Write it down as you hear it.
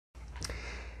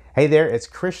Hey there, it's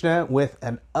Krishna with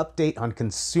an update on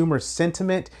consumer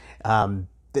sentiment.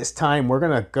 This time we're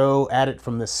going to go at it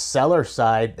from the seller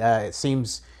side. It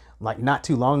seems like not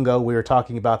too long ago we were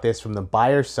talking about this from the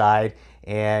buyer side.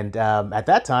 And at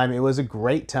that time, it was a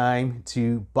great time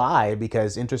to buy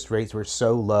because interest rates were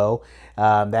so low.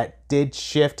 That did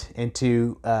shift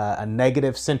into a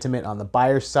negative sentiment on the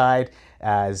buyer side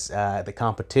as the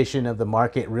competition of the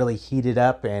market really heated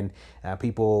up and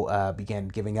people began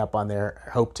giving up on their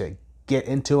hope to get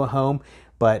into a home.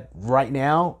 But right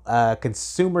now,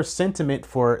 consumer sentiment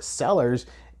for sellers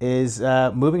is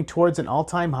moving towards an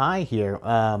all-time high here.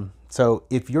 So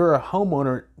if you're a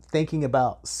homeowner thinking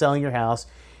about selling your house,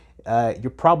 you're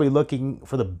probably looking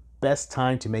for the best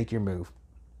time to make your move.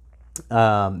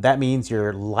 That means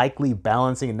you're likely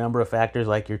balancing a number of factors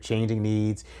like your changing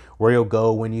needs, where you'll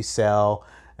go when you sell,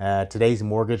 today's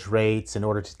mortgage rates in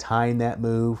order to time that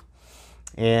move.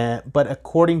 But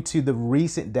according to the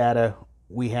recent data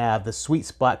we have, the sweet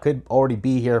spot could already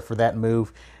be here for that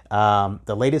move.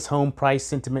 The latest home price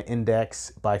sentiment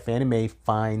index by Fannie Mae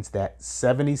finds that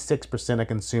 76% of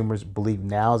consumers believe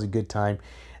now is a good time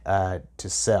to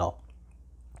sell.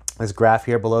 This graph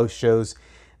here below shows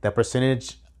the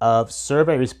percentage of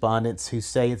survey respondents who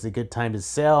say it's a good time to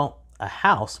sell a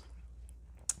house.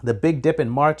 The big dip in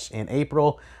March and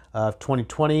April of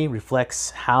 2020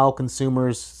 reflects how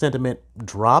consumers' sentiment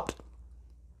dropped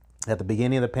at the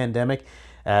beginning of the pandemic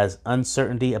as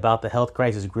uncertainty about the health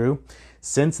crisis grew.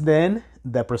 Since then,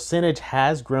 the percentage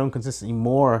has grown consistently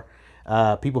more.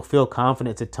 People feel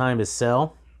confident it's a time to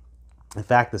sell. In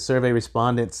fact, the survey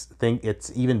respondents think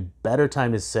it's even better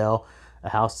time to sell a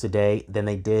house today than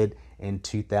they did in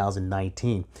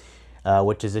 2019,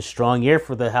 which is a strong year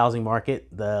for the housing market.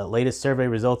 The latest survey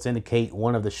results indicate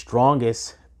one of the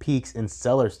strongest peaks in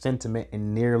seller sentiment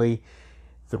in nearly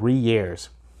 3 years.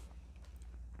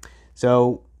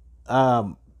 So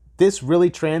this really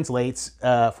translates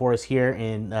for us here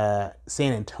in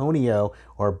San Antonio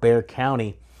or Bexar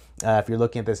County. If you're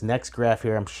looking at this next graph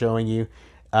here, I'm showing you,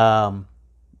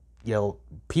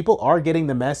 people are getting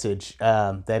the message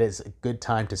that it's a good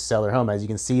time to sell their home. As you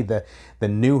can see, the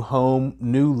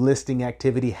new listing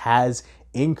activity has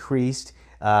increased.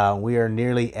 We are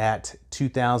nearly at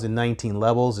 2019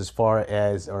 levels as far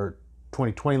as, or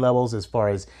 2020 levels as far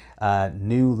as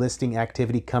new listing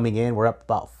activity coming in. We're up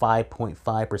about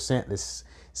 5.5% this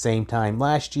same time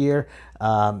last year.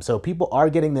 So people are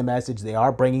getting the message. They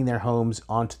are bringing their homes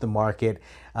onto the market.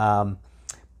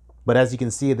 But as you can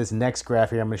see, this next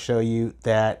graph here, I'm going to show you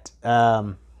that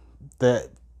the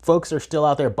folks are still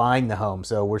out there buying the home.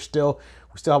 So we still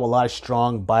have a lot of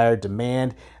strong buyer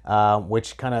demand,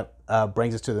 which kind of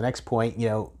brings us to the next point.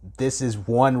 This is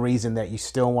one reason that you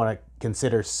still want to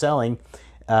consider selling,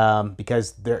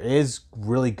 because there is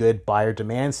really good buyer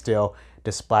demand still,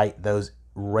 despite those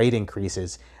rate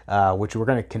increases, which we're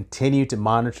going to continue to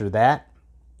monitor that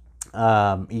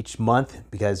each month,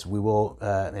 because we will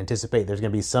anticipate there's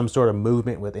going to be some sort of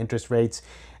movement with interest rates,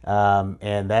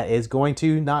 and that is going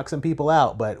to knock some people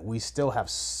out. But we still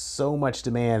have so much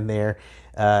demand there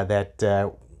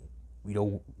that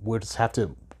we'll just have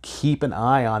to keep an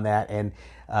eye on that and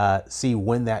see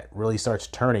when that really starts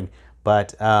turning.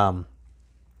 But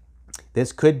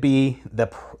this could be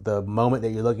the moment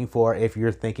that you're looking for if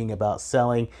you're thinking about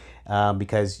selling,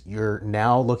 because you're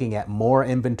now looking at more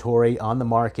inventory on the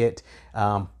market,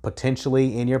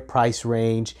 potentially in your price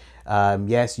range.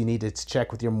 Yes, you need to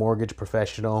check with your mortgage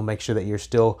professional, make sure that you're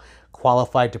still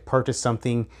qualified to purchase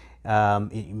something.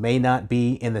 It may not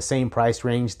be in the same price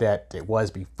range that it was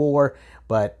before,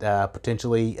 but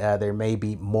potentially there may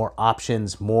be more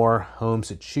options, more homes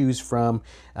to choose from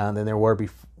than there were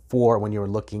before when you were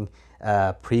looking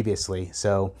previously.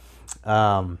 So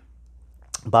bottom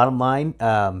line,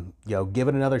 give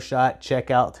it another shot.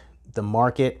 Check out the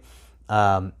market.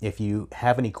 If you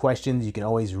have any questions, you can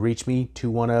always reach me.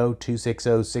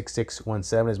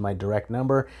 210-260-6617 is my direct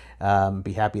number.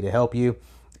 Be happy to help you.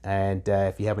 And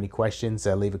if you have any questions,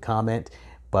 leave a comment.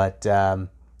 But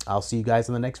I'll see you guys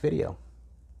in the next video.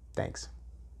 Thanks.